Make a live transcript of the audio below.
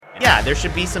yeah, there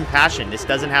should be some passion. This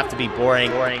doesn't have to be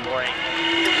boring. You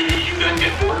guys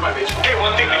get bored by baseball. Hey,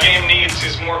 one thing the game needs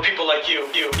is more people like you.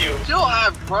 Still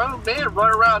have grown men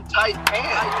run around tight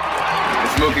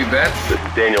pants. It's Mookie Betts.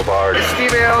 It's Daniel Bard. It's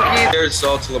Steve Aoki. There's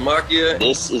Sal Talamacchia.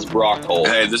 This is Brock Holt.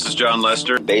 Hey, this is John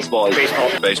Lester. Baseball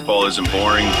isn't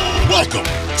boring. Welcome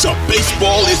to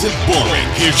Baseball Isn't Boring.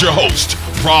 Here's your host,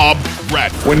 Rob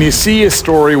Bradford. When you see a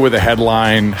story with a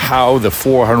headline, how the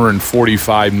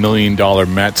 $445 million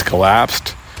Mets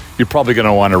collapsed, you're probably going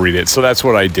to want to read it. So that's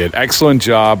what I did. Excellent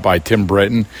job by Tim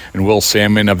Britton and Will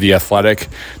Salmon of The Athletic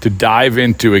to dive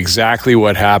into exactly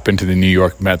what happened to the New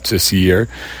York Mets this year.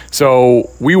 So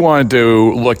we wanted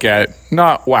to look at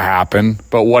not what happened,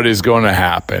 but what is going to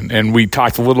happen. And we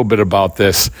talked a little bit about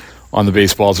this on the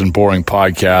Baseball Isn't Boring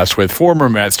podcast with former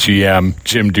Mets GM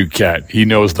Jim Duquette. He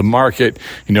knows the market.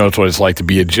 He knows what it's like to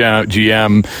be a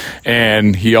GM.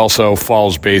 And he also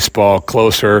follows baseball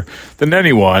closer than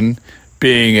anyone,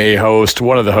 being a host,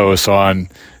 one of the hosts on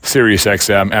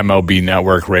SiriusXM MLB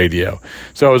Network Radio.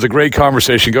 So it was a great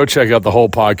conversation. Go check out the whole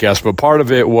podcast. But part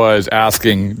of it was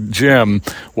asking Jim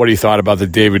what he thought about the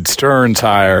David Stearns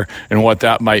hire and what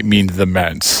that might mean to the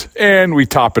Mets. And we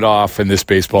top it off, and this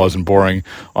Baseball Isn't Boring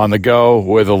on the go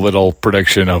with a little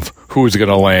prediction of who's going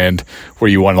to land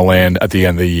where you want to land at the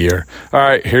end of the year. All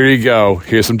right, here you go.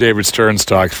 Here's some David Stearns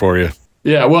talk for you.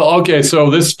 Yeah, well, okay,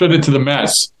 so this spit it to the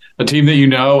Mets, a team that you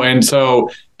know. And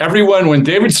so everyone, when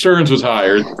David Stearns was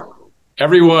hired,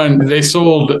 they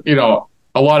sold,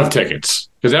 a lot of tickets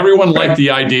because everyone liked the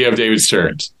idea of David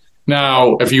Stearns.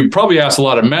 Now, if you probably ask a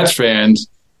lot of Mets fans,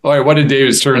 all right, what did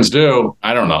David Stearns do?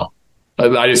 I don't know.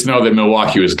 I just know that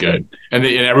Milwaukee was good. And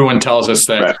everyone tells us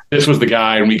that This was the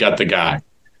guy and we got the guy.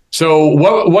 So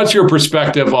what's your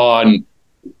perspective on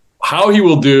how he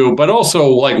will do, but also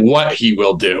like what he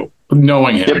will do,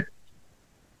 knowing him? Yep.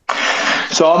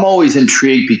 So I'm always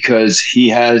intrigued because he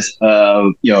has,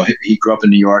 he grew up in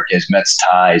New York, he has Mets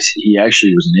ties. He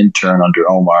actually was an intern under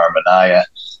Omar Minaya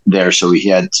there, so he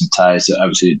had some ties to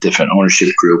obviously a different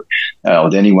ownership group.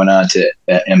 Then he went on to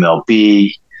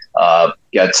MLB,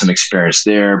 got some experience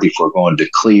there before going to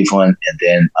Cleveland and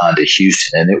then on to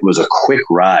Houston. And it was a quick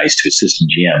rise to assistant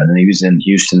GM. And then he was in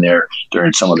Houston there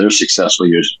during some of their successful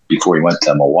years before he went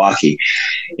to Milwaukee.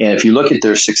 And if you look at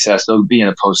their success, they'll be in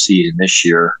the postseason this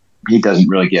year. He doesn't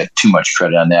really get too much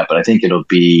credit on that, but I think it'll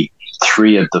be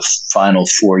 3 of the final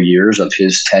 4 years of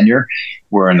his tenure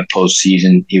were in the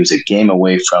postseason. He was a game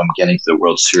away from getting to the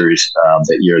World Series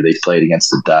that year. They played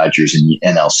against the Dodgers in the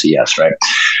NLCS, right?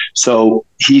 So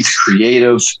he's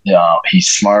creative, he's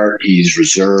smart, he's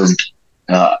reserved.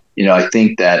 I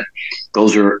think that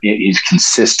he's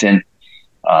consistent.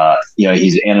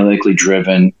 He's analytically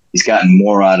driven. He's gotten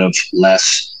more out of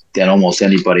less than almost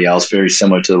anybody else, very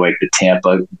similar to the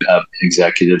Tampa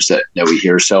executives that we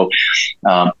hear. So,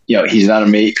 he's not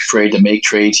afraid to make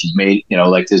trades. He's made,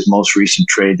 like his most recent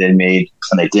trade they made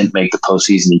when they didn't make the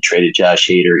postseason, he traded Josh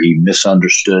Hader. He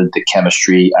misunderstood the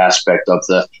chemistry aspect of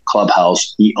the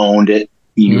clubhouse. He owned it.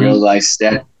 He realized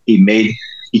that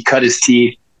he cut his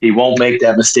teeth. He won't make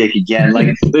that mistake again.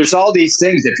 Like there's all these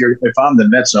things. If I'm the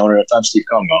Mets owner, if I'm Steve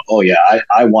Cohen, going, oh yeah,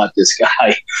 I want this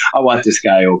guy. I want this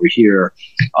guy over here.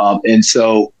 And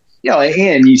so,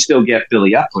 and you still get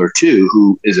Billy Epler too,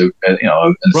 who is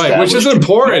right, which is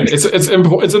important.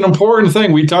 It's an important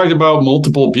thing. We talked about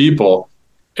multiple people.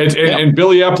 And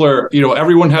Billy Epler,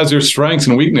 everyone has their strengths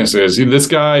and weaknesses. This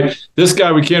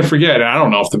guy we can't forget. And I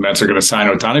don't know if the Mets are going to sign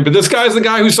Ohtani, but this guy's the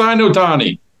guy who signed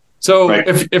Ohtani. So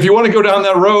if you want to go down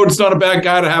that road, it's not a bad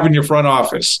guy to have in your front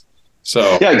office.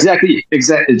 So yeah, exactly.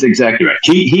 It's exactly right.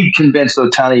 He convinced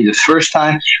Ohtani the first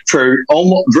time for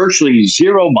virtually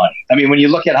zero money. I mean, when you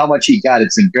look at how much he got,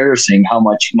 it's embarrassing how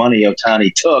much money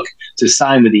Ohtani took to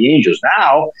sign with the Angels.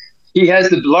 Now he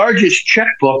has the largest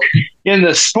checkbook in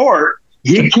the sport.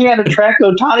 He can't attract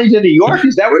Ohtani to New York.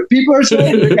 Is that what people are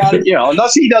saying?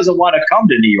 Unless he doesn't want to come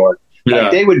to New York,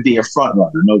 they would be a front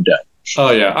runner, no doubt.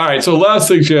 Oh yeah. All right. So last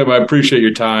thing, Jim, I appreciate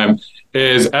your time.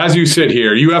 Is as you sit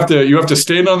here, you have to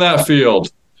stand on that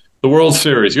field, the World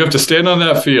Series. You have to stand on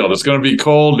that field. It's going to be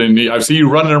cold, and I see you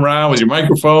running around with your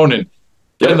microphone and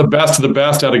getting the best of the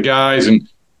best out of guys. And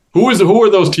who are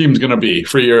those teams going to be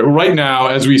for you right now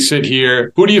as we sit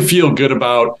here? Who do you feel good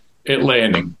about it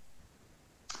landing?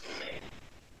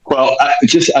 Well,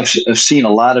 I've seen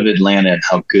a lot of Atlanta and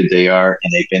how good they are,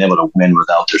 and they've been able to win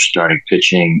without their starting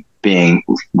pitching being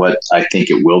what I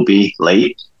think it will be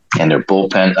late, and their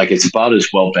bullpen, it's about as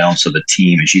well balanced of a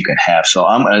team as you can have. So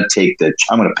I'm going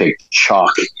to pick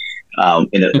chalk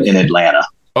in Atlanta.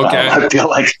 Okay, I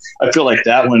feel like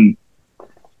that one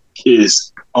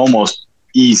is almost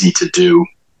easy to do.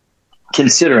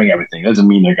 considering everything. Doesn't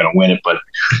mean they're going to win it, but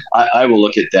I will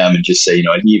look at them and just say,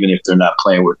 even if they're not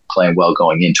playing well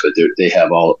going into it, they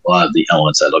have a lot of the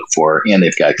elements I look for, and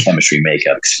they've got chemistry,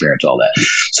 makeup, experience, all that.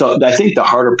 So I think the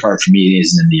harder part for me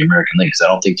is in the American League, because I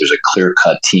don't think there's a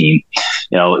clear-cut team.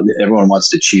 Everyone wants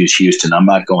to choose Houston. I'm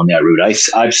not going that route.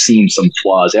 I've seen some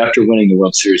flaws after winning the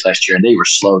World Series last year, and they were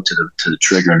slow to the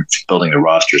trigger in building the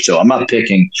roster. So I'm not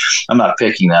picking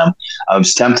them. I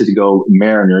was tempted to go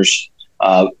Mariners,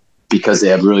 because they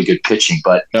have really good pitching.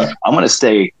 But I'm going to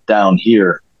stay down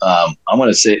here. I'm going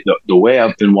to say the way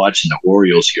I've been watching the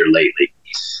Orioles here lately,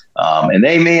 and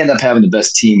they may end up having the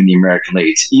best team in the American League.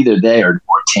 It's either they or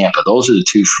Tampa. Those are the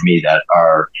two for me that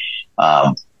are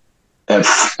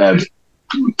have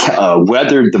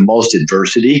weathered the most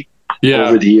adversity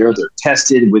over the year. They're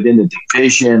tested within the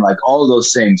division, like all of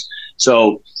those things.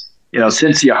 So,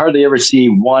 since you hardly ever see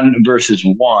 1 versus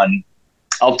 1,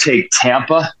 I'll take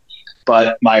Tampa.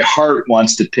 But my heart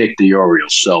wants to pick the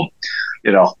Orioles. So,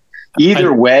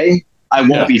 either way, I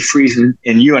won't be freezing,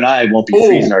 and you and I won't be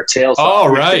freezing our tails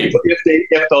off right.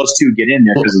 if those two get in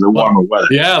there because of the warmer weather.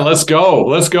 Yeah, let's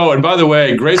go. And by the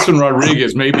way, Grayson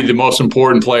Rodriguez may be the most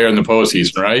important player in the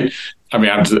postseason, right? I mean,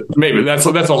 maybe that's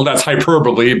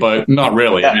hyperbole, but not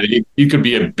really. Yeah. I mean, he could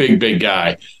be a big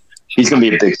guy. He's going to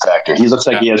be a big factor. He looks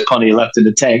like he has plenty left in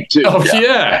the tank, too. Oh,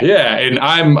 yeah. And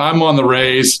I'm on the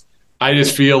Rays. I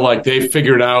just feel like they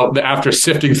figured out, after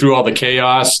sifting through all the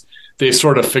chaos, they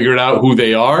sort of figured out who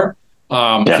they are,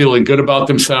 feeling good about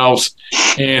themselves.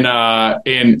 And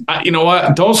you know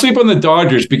what? Don't sleep on the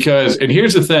Dodgers because, and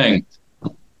here's the thing,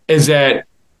 is that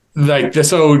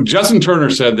so Justin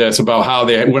Turner said this about how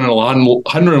they went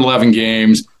 111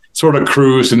 games, sort of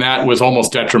cruised, and that was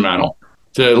almost detrimental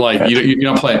to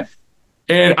you're not playing.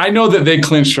 And I know that they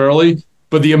clinched early,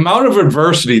 but the amount of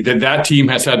adversity that team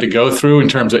has had to go through in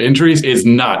terms of injuries is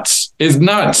nuts.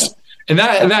 And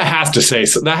that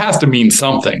has to mean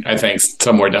something, I think,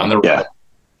 somewhere down the road. Yeah.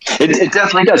 It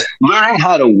definitely does. Learning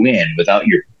how to win without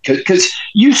because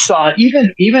you saw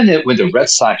even with the Red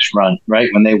Sox run, right,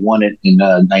 when they won it in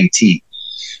 19,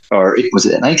 or was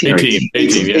it 19 or 18?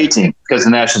 18, because the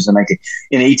Nationals in 19.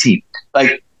 In 18.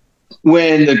 Like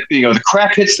when the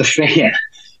crap hits the fan,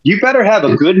 you better have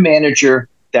a good manager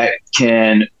that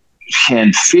can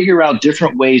figure out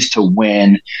different ways to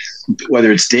win,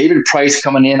 whether it's David Price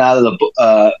coming in out of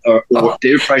the or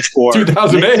David Price or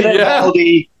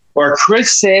 2008, or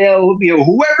Chris Sale,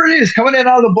 whoever it is coming in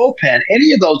out of the bullpen,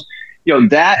 any of those,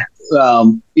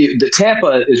 the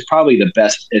Tampa is probably the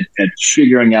best at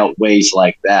figuring out ways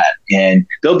like that. And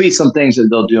there'll be some things that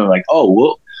they'll do like,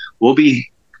 we'll be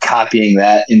copying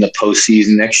that in the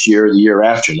postseason next year or the year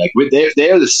after. Like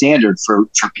they are the standard for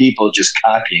people just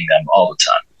copying them all the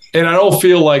time. And I don't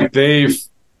feel like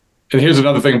and here's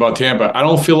another thing about Tampa, I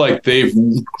don't feel like they've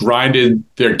grinded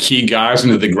their key guys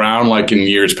into the ground like in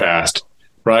years past,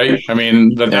 right? I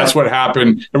mean, that's what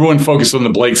happened. Everyone focused on the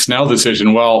Blake Snell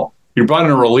decision. Well, you brought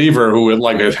in a reliever who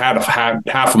has had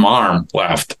half an arm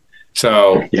left.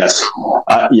 So yes,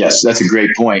 that's a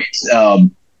great point.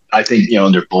 I think,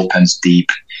 their bullpen's deep.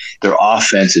 Their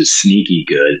offense is sneaky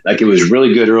good. Like it was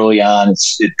really good early on.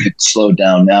 It slowed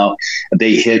down now.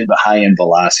 They hit the high end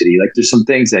velocity. Like there's some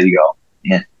things that you go,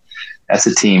 man, that's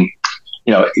a team.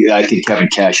 I think Kevin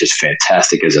Cash is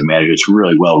fantastic as a manager. It's a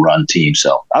really well run team.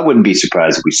 So I wouldn't be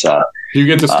surprised if we saw. Do you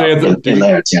get to stay at the?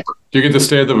 Do you get to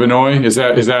stay at the Vinoy? Is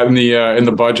that in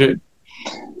the budget?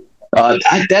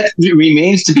 That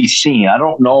remains to be seen. I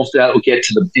don't know if that will get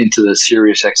into the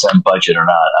Sirius XM budget or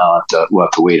not. We'll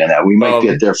have to wait on that. We might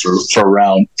get there for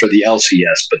the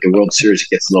LCS, but the World Series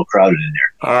gets a little crowded in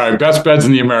there. All right, best bets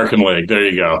in the American League. There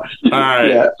you go. All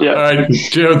right, All right,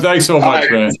 Joe. Thanks so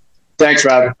much, man. Thanks,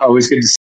 Rob. Always good to see you.